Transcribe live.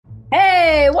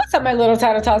Hey, what's up, my little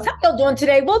title tots? How y'all doing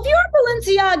today? Well, if you're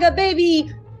Balenciaga,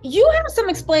 baby, you have some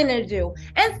explaining to do.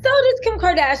 And so does Kim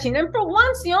Kardashian. And for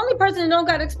once, the only person who don't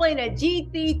got to explain that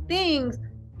GT things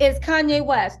is Kanye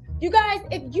West. You guys,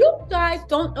 if you guys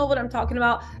don't know what I'm talking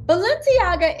about,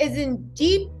 Balenciaga is in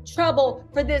deep trouble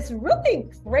for this really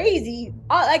crazy,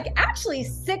 actually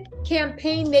sick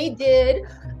campaign they did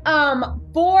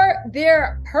for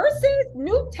their purses,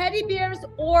 new teddy bears,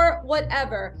 or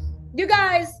whatever. You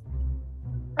guys,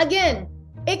 again,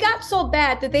 it got so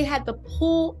bad that they had to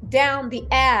pull down the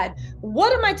ad.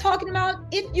 What am I talking about?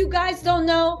 If you guys don't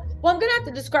know, well, I'm going to have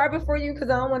to describe it for you because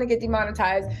I don't want to get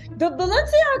demonetized. The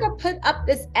Balenciaga put up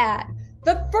this ad.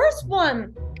 The first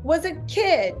one was a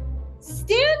kid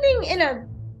standing in an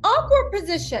awkward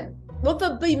position with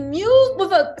a bemused,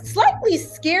 with a slightly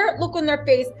scared look on their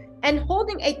face and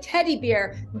holding a teddy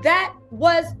bear that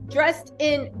was dressed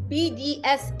in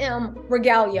BDSM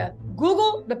regalia.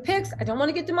 Google the pics. I don't want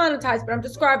to get demonetized, but I'm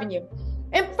describing you.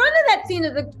 In front of that scene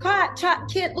is a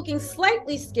kid looking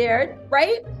slightly scared,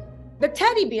 right? The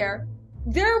teddy bear.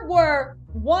 There were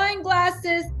wine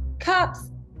glasses,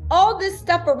 cups, all this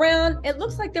stuff around. It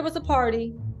looks like there was a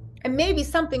party, and maybe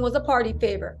something was a party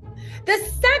favor. The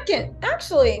second,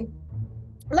 actually,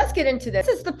 let's get into this.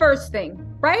 This is the first thing,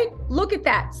 right? Look at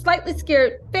that. Slightly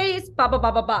scared face, ba ba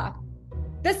ba ba ba.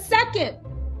 The second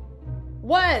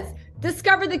was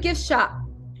discover the gift shop.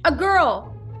 A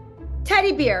girl,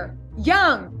 teddy bear,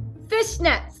 young,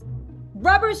 fishnets,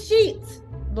 rubber sheets.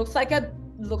 Looks like a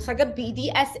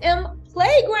BDSM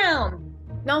playground.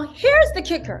 Now here's the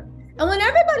kicker. And when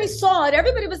everybody saw it,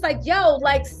 everybody was like, yo,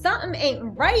 like something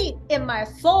ain't right in my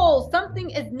soul.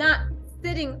 Something is not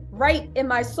sitting right in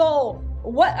my soul.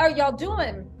 What are y'all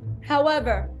doing?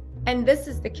 However, and this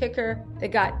is the kicker that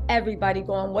got everybody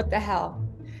going, what the hell?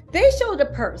 They showed a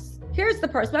purse. Here's the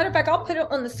purse. Matter of fact, I'll put it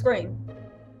on the screen.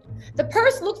 The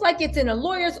purse looks like it's in a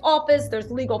lawyer's office. There's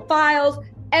legal files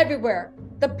everywhere.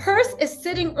 The purse is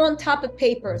sitting on top of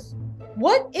papers.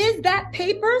 What is that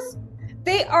papers?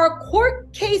 They are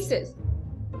court cases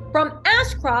from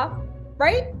Ashcroft,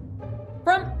 right?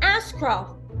 From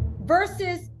Ashcroft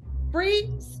versus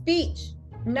Free Speech,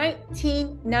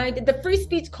 1990, the Free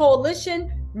Speech Coalition,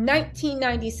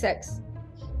 1996.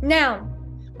 Now,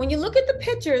 when you look at the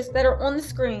pictures that are on the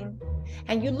screen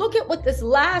and you look at what this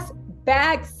last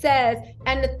bag says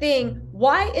and the thing,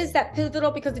 why is that pivotal?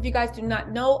 Because if you guys do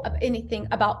not know of anything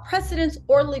about precedents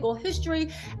or legal history,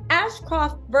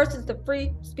 Ashcroft versus the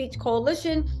Free Speech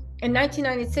Coalition in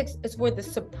 1996 is where the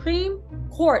Supreme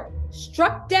Court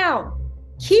struck down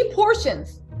key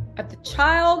portions of the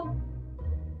Child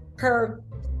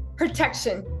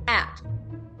Protection Act.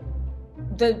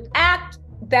 The act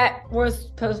that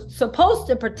was supposed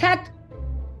to protect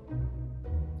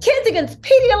kids against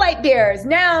Pedialyte bears.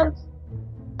 Now,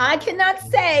 I cannot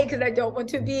say because I don't want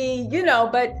to be,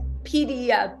 but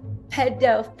Pedialyte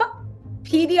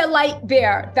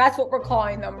bear. That's what we're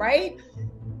calling them, right?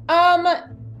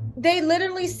 They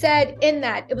literally said in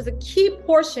that it was a key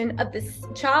portion of this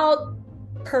Child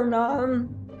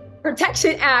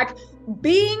Protection Act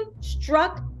being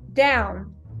struck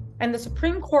down, and the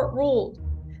Supreme Court ruled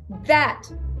that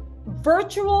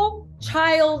virtual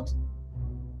child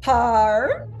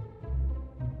harm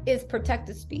is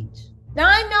protected speech. Now,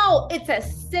 I know it's a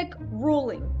sick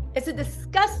ruling. It's a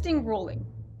disgusting ruling.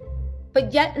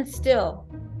 But yet and still,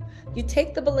 you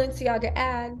take the Balenciaga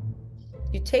ad,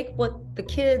 you take what the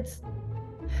kids,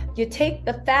 you take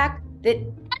the fact that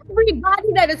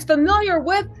everybody that is familiar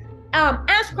with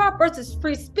Ashcroft versus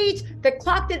free speech, that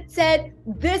clocked it, said,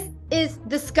 this is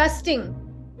disgusting.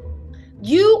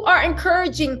 You are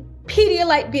encouraging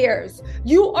Pedialyte bears.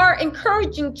 You are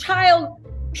encouraging child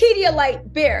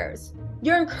Pedialyte bears.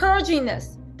 You're encouraging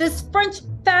this French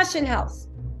fashion house,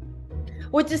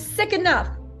 which is sick enough.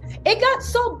 It got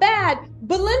so bad,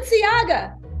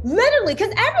 Balenciaga, literally,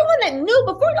 because everyone that knew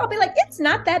before, y'all be like, it's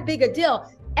not that big a deal.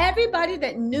 Everybody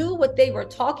that knew what they were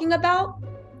talking about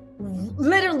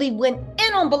literally went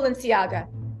in on Balenciaga.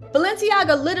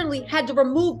 Balenciaga literally had to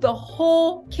remove the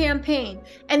whole campaign,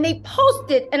 and they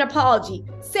posted an apology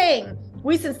saying,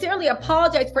 we sincerely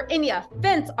apologize for any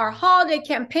offense our holiday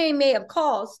campaign may have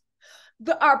caused.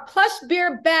 Our plush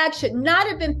bear bag should not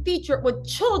have been featured with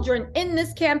children in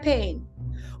this campaign.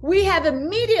 We have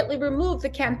immediately removed the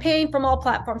campaign from all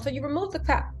platforms. So you removed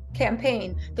the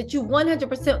campaign that you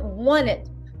 100% wanted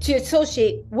to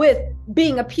associate with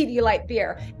being a Pedialyte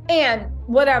bear and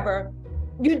whatever.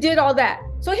 You did all that.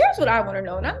 So here's what I want to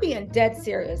know, and I'm being dead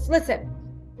serious. Listen,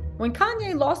 when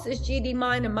Kanye lost his GD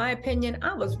mind, in my opinion,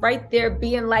 I was right there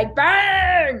being like,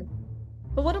 burn!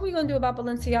 But what are we going to do about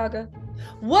Balenciaga?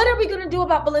 What are we going to do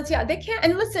about Balenciaga? They can't.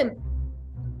 And listen,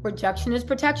 rejection is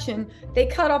protection. They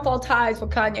cut off all ties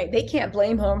with Kanye. They can't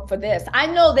blame him for this. I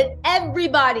know that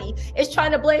everybody is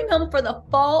trying to blame him for the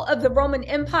fall of the Roman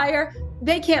Empire.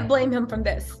 They can't blame him from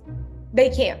this. They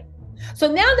can't.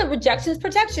 So now that rejection is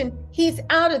protection, he's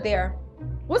out of there.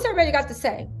 What's everybody got to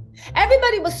say?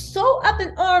 Everybody was so up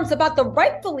in arms about the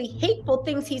rightfully hateful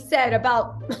things he said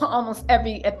about almost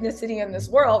every ethnicity in this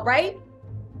world, right?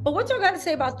 But what y'all got to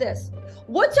say about this?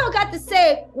 What y'all got to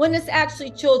say when it's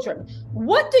actually children?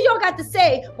 What do y'all got to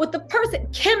say with the person,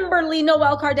 Kimberly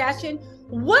Noel Kardashian?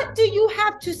 What do you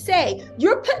have to say?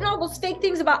 You're putting all those fake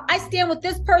things about, I stand with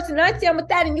this person and I stand with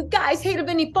that, and you guys hate of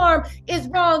any farm is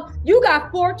wrong. You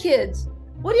got 4 kids.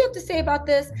 What do you have to say about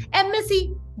this? And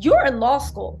Missy, you're in law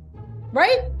school,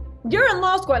 right? You're in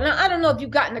law school. Now, I don't know if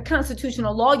you've gotten to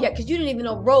constitutional law yet, because you didn't even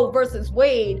know Roe versus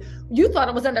Wade. You thought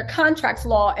it was under contracts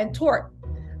law and tort.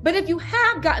 But if you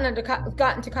have gotten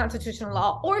to constitutional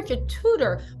law, or if your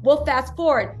tutor will fast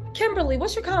forward, Kimberly,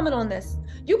 what's your comment on this?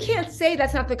 You can't say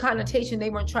that's not the connotation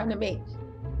they weren't trying to make.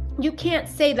 You can't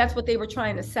say that's what they were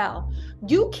trying to sell.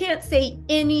 You can't say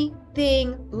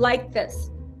anything like this.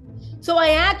 So I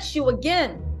ask you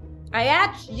again,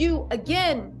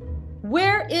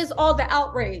 where is all the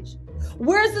outrage?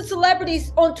 Where's the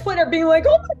celebrities on Twitter being like,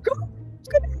 oh my God, what's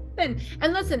going to happen?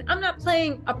 And listen, I'm not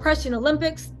playing Oppression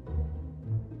Olympics.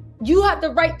 You have the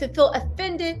right to feel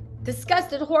offended,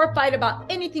 disgusted, horrified about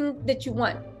anything that you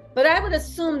want. But I would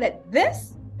assume that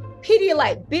this,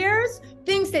 Pedialyte beers,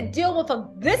 things that deal with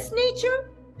of this nature,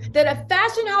 that a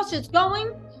fashion house is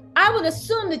going, I would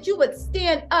assume that you would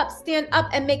stand up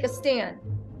and make a stand.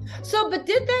 So, but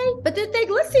did they?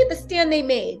 Let's see the stand they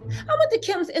made. I went to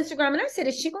Kim's Instagram and I said,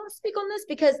 is she going to speak on this?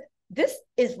 Because this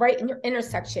is right in your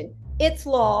intersection. It's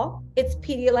law. It's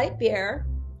Pedialyte beer.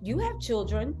 You have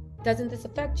children. Doesn't this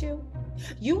affect you?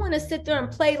 You want to sit there and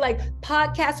play like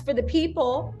podcasts for the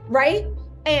people, right?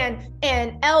 And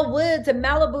Elle Woods and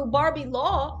Malibu Barbie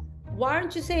law. Why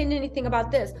aren't you saying anything about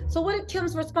this? So what did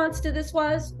Kim's response to this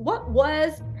was? What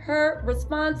was her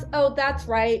response? Oh, that's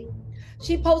right.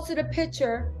 She posted a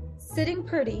picture sitting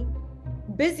pretty,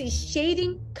 busy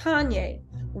shading Kanye,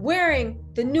 wearing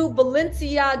the new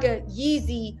Balenciaga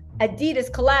Yeezy Adidas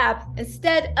collab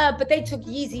instead of, but they took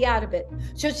Yeezy out of it.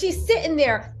 So she's sitting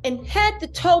there in head to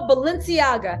toe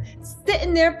Balenciaga,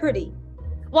 sitting there pretty.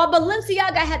 While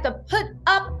Balenciaga had to put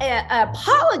up an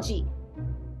apology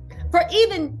for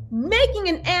even making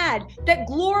an ad that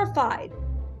glorified,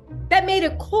 that made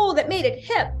it cool, that made it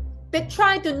hip, that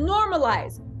tried to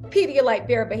normalize Pedialyte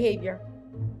bear behavior.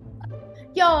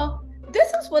 Y'all,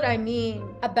 this is what I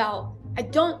mean about I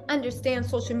don't understand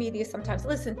social media sometimes.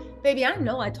 Listen, baby, I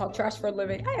know I talk trash for a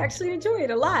living. I actually enjoy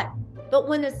it a lot. But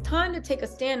when it's time to take a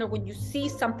stand, or when you see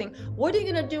something, what are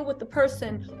you going to do with the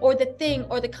person or the thing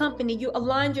or the company you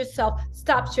aligned yourself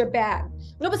stops your bag?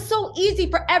 It was so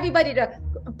easy for everybody to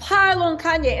pile on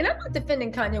Kanye. And I'm not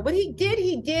defending Kanye. What he did,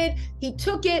 he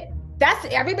took it. That's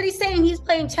everybody's saying he's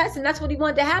playing chess and that's what he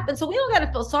wanted to happen. So we don't got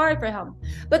to feel sorry for him.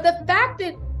 But the fact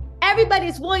that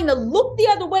everybody's willing to look the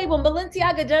other way when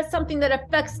Balenciaga does something that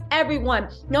affects everyone,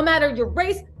 no matter your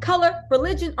race, color,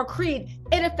 religion, or creed,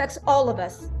 it affects all of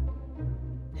us.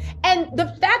 And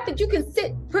the fact that you can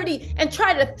sit pretty and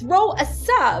try to throw a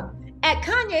sub at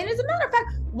Kanye, and as a matter of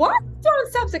fact, why are you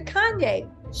throwing subs at Kanye?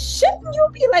 Shouldn't you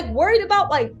be like worried about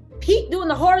like Pete doing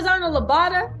the horizontal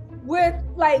labata with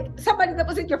like somebody that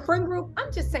was in your friend group?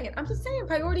 I'm just saying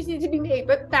priorities need to be made.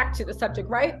 But back to the subject,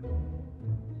 right?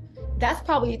 That's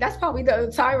probably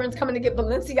the sirens coming to get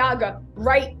Balenciaga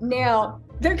right now.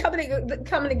 They're coming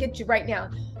to get you right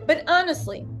now. But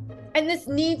honestly, and this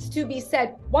needs to be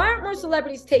said, why aren't more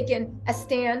celebrities taking a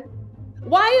stand?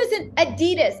 Why isn't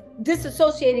Adidas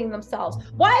disassociating themselves?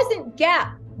 Why isn't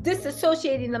Gap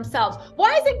disassociating themselves?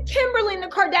 Why isn't Kimberly and the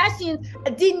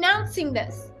Kardashians denouncing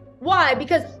this? Why?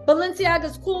 Because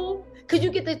Balenciaga's cool? Because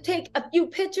you get to take a few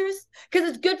pictures? Because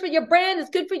it's good for your brand, it's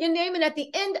good for your name, and at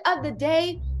the end of the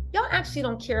day, y'all actually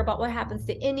don't care about what happens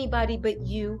to anybody but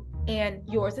you and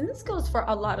yours. And this goes for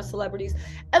a lot of celebrities,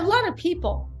 a lot of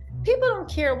people. People don't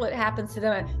care what happens to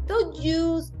them. They'll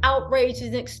use outrage as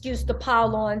an excuse to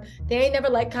pile on. They ain't never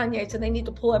liked Kanye, so they need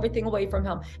to pull everything away from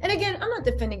him. And again, I'm not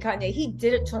defending Kanye. He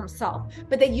did it to himself.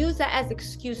 But they use that as an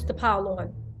excuse to pile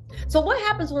on. So what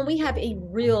happens when we have a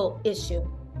real issue?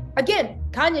 Again,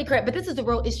 Kanye correct, but this is a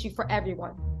real issue for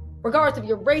everyone. Regardless of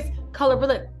your race, color,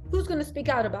 religion. Who's going to speak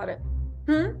out about it?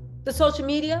 The social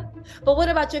media? But what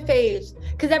about your faves?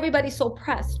 Because everybody's so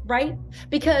pressed, right?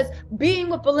 Because being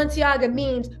with Balenciaga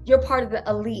means you're part of the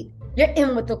elite. You're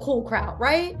in with the cool crowd,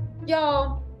 right?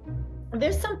 Y'all,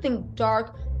 there's something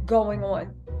dark going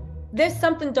on. There's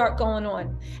something dark going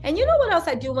on. And you know what else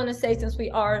I do want to say, since we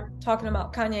are talking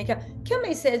about Kanye? Kim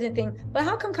may say anything, but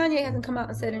how come Kanye hasn't come out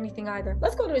and said anything either?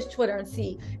 Let's go to his Twitter and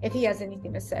see if he has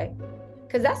anything to say.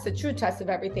 Because that's the true test of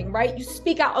everything, right? You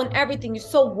speak out on everything. You're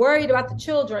so worried about the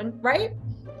children, right?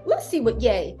 Let's see what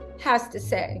Ye has to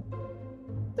say.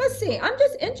 Let's see. I'm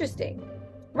just interesting,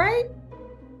 right?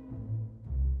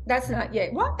 That's not Ye.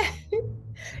 What?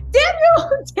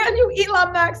 Daniel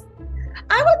Elon Musk.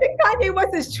 I would think Kanye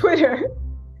was his Twitter.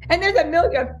 And there's a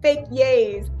million fake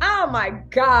yays. Oh my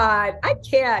God. I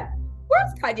can't.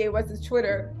 Where's Kanye West's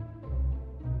Twitter?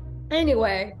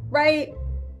 Anyway, right?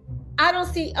 I don't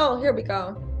see. Oh, here we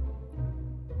go.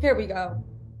 Here we go.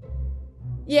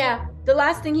 Yeah, the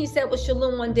last thing he said was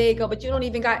Shalom one day ago, but you don't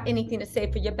even got anything to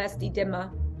say for your bestie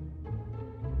Dimma.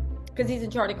 Because he's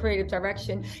in charge of creative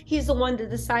direction. He's the one that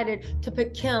decided to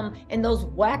put Kim in those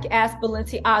whack-ass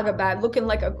Balenciaga bags, looking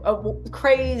like a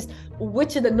crazed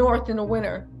witch of the north in the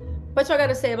winter. What y'all got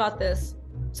to say about this?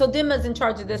 So Dimma's in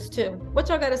charge of this too. What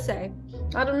y'all got to say?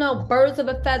 I don't know. Birds of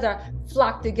a feather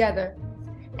flock together.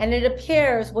 And it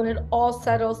appears when it all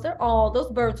settles,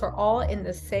 those birds are all in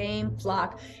the same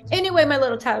flock. Anyway, my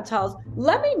little tattletales,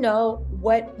 let me know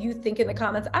what you think in the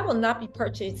comments. I will not be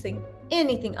purchasing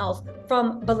anything else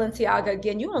from Balenciaga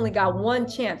again. You only got one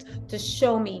chance to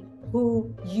show me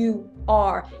who you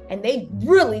are. And they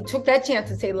really took that chance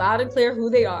to say loud and clear who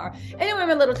they are. Anyway,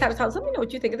 my little tattletales, let me know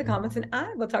what you think in the comments, and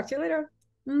I will talk to you later.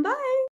 Bye.